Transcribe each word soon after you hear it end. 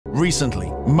Recently,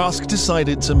 Musk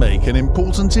decided to make an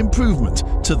important improvement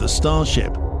to the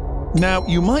Starship. Now,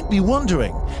 you might be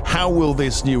wondering, how will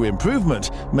this new improvement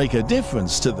make a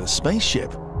difference to the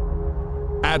spaceship?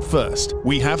 At first,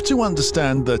 we have to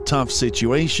understand the tough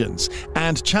situations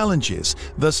and challenges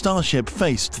the Starship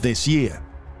faced this year.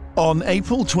 On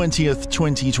April 20th,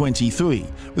 2023,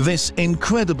 this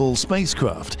incredible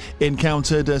spacecraft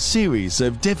encountered a series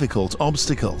of difficult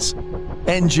obstacles.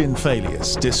 Engine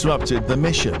failures disrupted the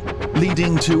mission,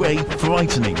 leading to a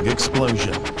frightening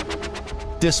explosion.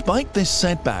 Despite this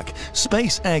setback,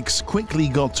 SpaceX quickly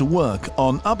got to work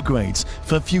on upgrades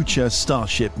for future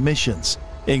Starship missions,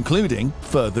 including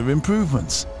further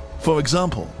improvements. For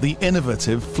example, the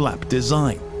innovative flap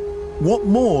design. What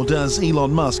more does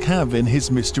Elon Musk have in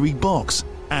his mystery box?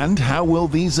 And how will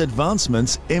these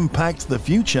advancements impact the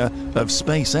future of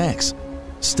SpaceX?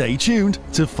 Stay tuned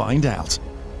to find out.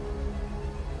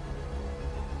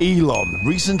 Elon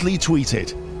recently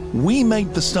tweeted, "We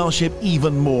made the Starship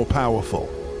even more powerful,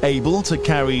 able to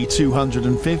carry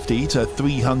 250 to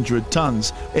 300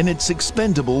 tons in its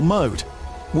expendable mode.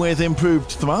 With improved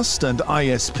thrust and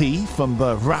ISP from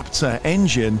the RAPTOR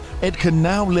engine, it can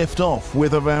now lift off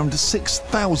with around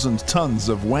 6,000 tons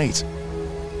of weight."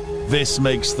 This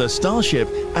makes the Starship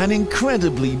an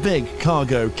incredibly big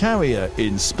cargo carrier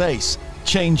in space,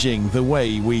 changing the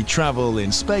way we travel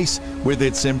in space with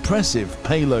its impressive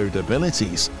payload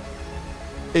abilities.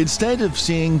 Instead of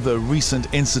seeing the recent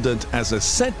incident as a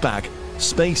setback,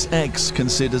 SpaceX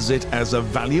considers it as a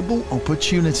valuable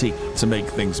opportunity to make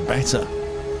things better.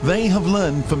 They have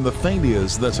learned from the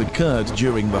failures that occurred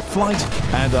during the flight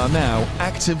and are now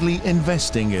actively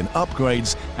investing in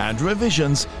upgrades and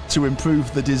revisions to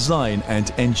improve the design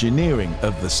and engineering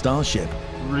of the Starship.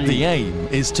 The aim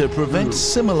is to prevent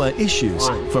similar issues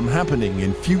from happening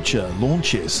in future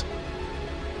launches.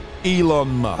 Elon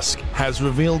Musk has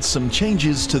revealed some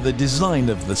changes to the design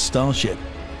of the Starship,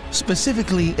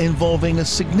 specifically involving a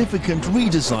significant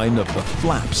redesign of the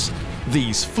flaps.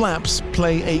 These flaps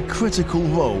play a critical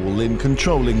role in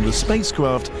controlling the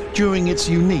spacecraft during its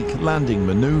unique landing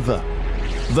maneuver.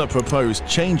 The proposed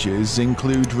changes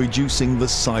include reducing the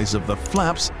size of the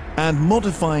flaps and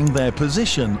modifying their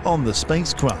position on the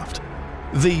spacecraft.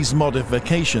 These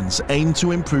modifications aim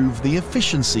to improve the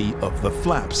efficiency of the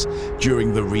flaps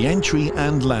during the re-entry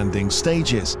and landing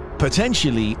stages,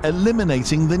 potentially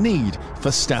eliminating the need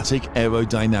for static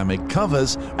aerodynamic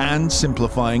covers and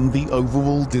simplifying the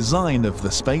overall design of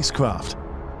the spacecraft.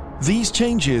 These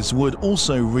changes would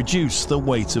also reduce the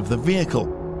weight of the vehicle,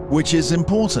 which is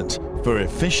important for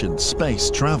efficient space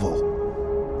travel.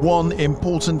 One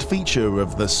important feature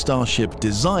of the Starship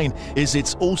design is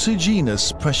its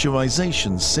autogenous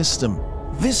pressurization system.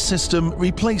 This system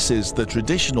replaces the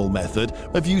traditional method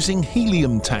of using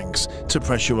helium tanks to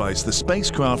pressurize the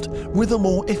spacecraft with a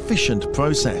more efficient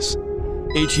process.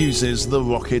 It uses the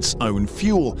rocket's own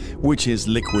fuel, which is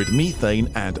liquid methane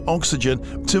and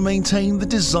oxygen, to maintain the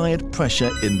desired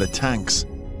pressure in the tanks.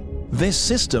 This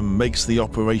system makes the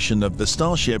operation of the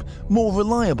Starship more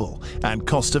reliable and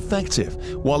cost-effective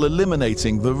while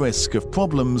eliminating the risk of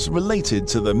problems related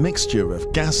to the mixture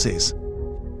of gases.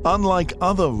 Unlike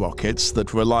other rockets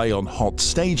that rely on hot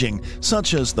staging,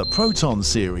 such as the Proton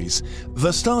series,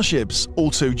 the Starship's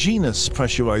autogenous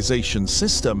pressurization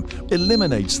system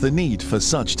eliminates the need for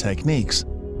such techniques.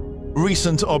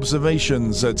 Recent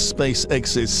observations at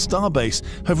SpaceX's Starbase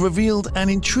have revealed an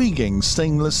intriguing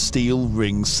stainless steel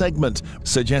ring segment,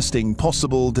 suggesting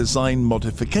possible design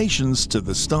modifications to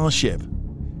the Starship.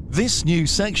 This new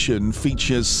section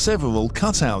features several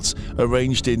cutouts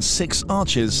arranged in 6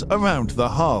 arches around the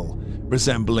hull,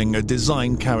 resembling a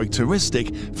design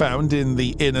characteristic found in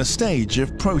the inner stage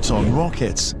of Proton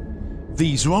rockets.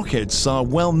 These rockets are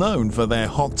well known for their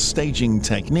hot staging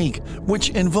technique, which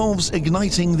involves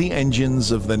igniting the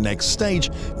engines of the next stage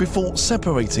before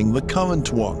separating the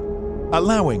current one,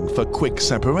 allowing for quick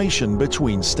separation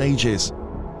between stages.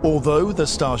 Although the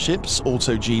Starship's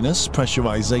autogenous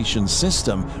pressurization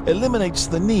system eliminates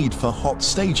the need for hot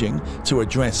staging to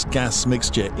address gas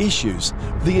mixture issues,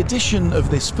 the addition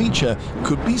of this feature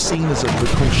could be seen as a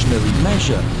precautionary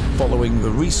measure following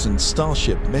the recent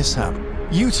Starship mishap.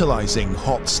 Utilizing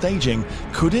hot staging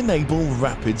could enable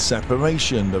rapid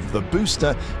separation of the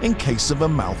booster in case of a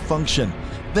malfunction,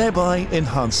 thereby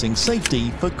enhancing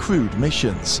safety for crewed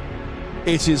missions.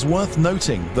 It is worth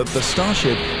noting that the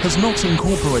Starship has not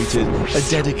incorporated a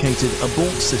dedicated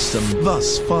abort system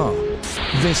thus far.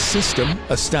 This system,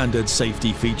 a standard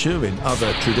safety feature in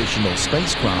other traditional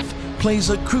spacecraft,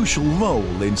 plays a crucial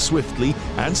role in swiftly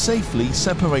and safely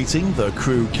separating the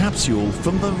crew capsule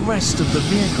from the rest of the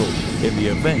vehicle in the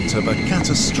event of a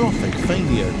catastrophic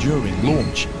failure during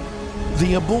launch.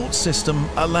 The abort system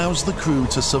allows the crew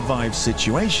to survive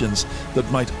situations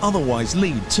that might otherwise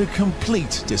lead to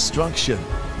complete destruction.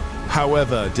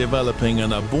 However, developing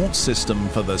an abort system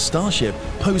for the Starship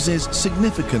poses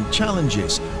significant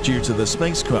challenges due to the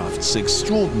spacecraft's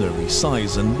extraordinary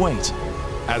size and weight,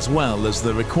 as well as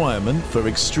the requirement for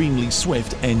extremely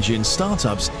swift engine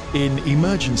startups in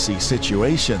emergency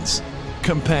situations.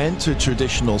 Compared to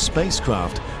traditional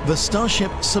spacecraft, the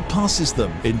Starship surpasses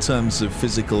them in terms of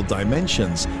physical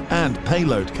dimensions and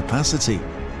payload capacity.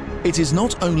 It is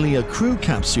not only a crew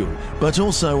capsule, but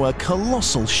also a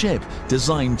colossal ship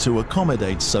designed to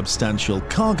accommodate substantial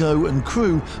cargo and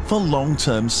crew for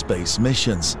long-term space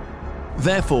missions.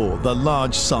 Therefore, the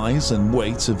large size and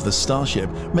weight of the Starship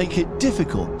make it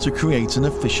difficult to create an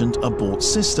efficient abort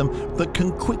system that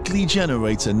can quickly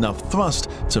generate enough thrust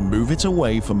to move it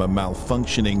away from a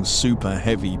malfunctioning super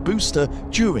heavy booster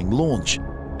during launch.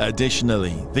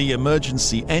 Additionally, the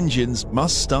emergency engines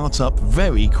must start up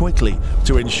very quickly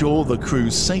to ensure the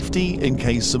crew's safety in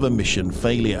case of a mission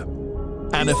failure.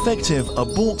 An effective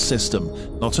abort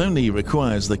system not only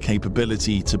requires the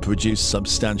capability to produce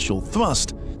substantial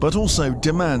thrust, but also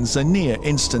demands a near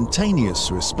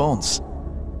instantaneous response.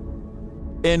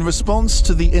 In response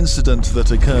to the incident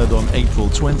that occurred on April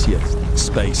 20th,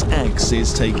 SpaceX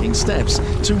is taking steps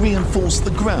to reinforce the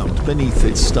ground beneath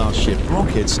its Starship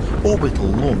rocket's orbital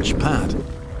launch pad.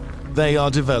 They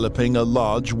are developing a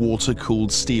large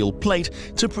water-cooled steel plate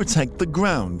to protect the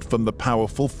ground from the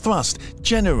powerful thrust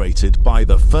generated by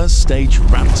the first-stage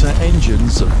Raptor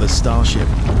engines of the Starship.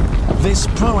 This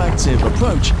proactive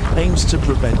approach aims to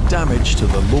prevent damage to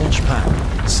the launch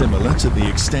pad, similar to the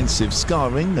extensive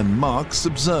scarring and marks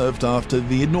observed after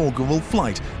the inaugural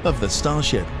flight of the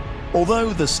Starship. Although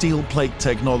the steel plate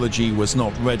technology was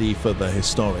not ready for the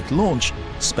historic launch,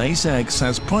 SpaceX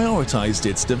has prioritized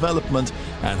its development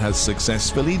and has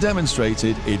successfully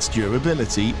demonstrated its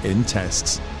durability in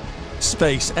tests.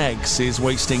 SpaceX is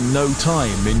wasting no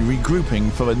time in regrouping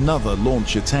for another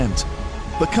launch attempt.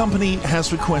 The company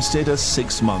has requested a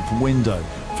 6-month window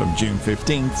from June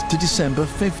 15th to December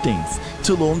 15th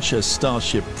to launch a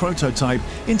Starship prototype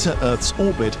into Earth's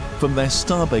orbit from their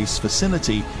Starbase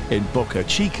facility in Boca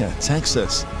Chica,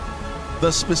 Texas.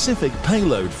 The specific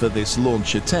payload for this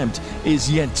launch attempt is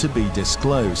yet to be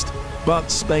disclosed, but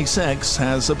SpaceX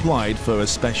has applied for a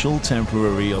special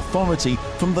temporary authority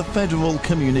from the Federal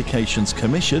Communications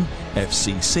Commission,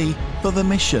 FCC, for the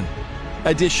mission.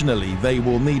 Additionally, they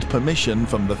will need permission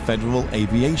from the Federal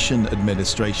Aviation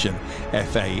Administration,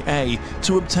 FAA,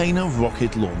 to obtain a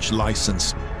rocket launch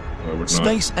license.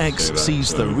 SpaceX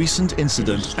sees the recent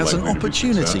incident as an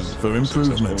opportunity for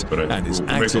improvement and is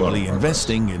actively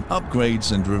investing in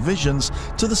upgrades and revisions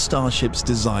to the Starship's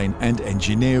design and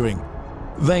engineering.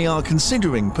 They are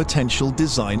considering potential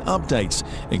design updates,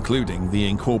 including the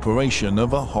incorporation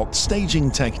of a hot staging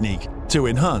technique to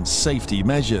enhance safety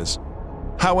measures.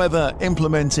 However,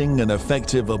 implementing an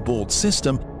effective abort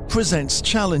system presents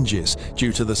challenges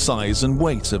due to the size and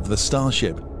weight of the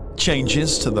Starship.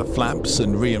 Changes to the flaps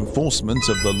and reinforcement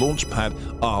of the launch pad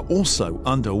are also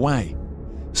underway.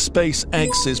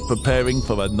 SpaceX is preparing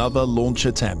for another launch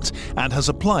attempt and has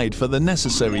applied for the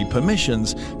necessary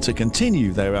permissions to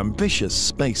continue their ambitious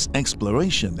space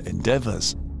exploration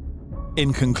endeavors.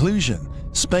 In conclusion,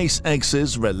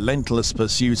 SpaceX's relentless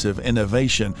pursuit of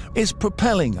innovation is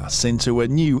propelling us into a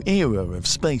new era of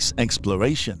space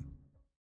exploration.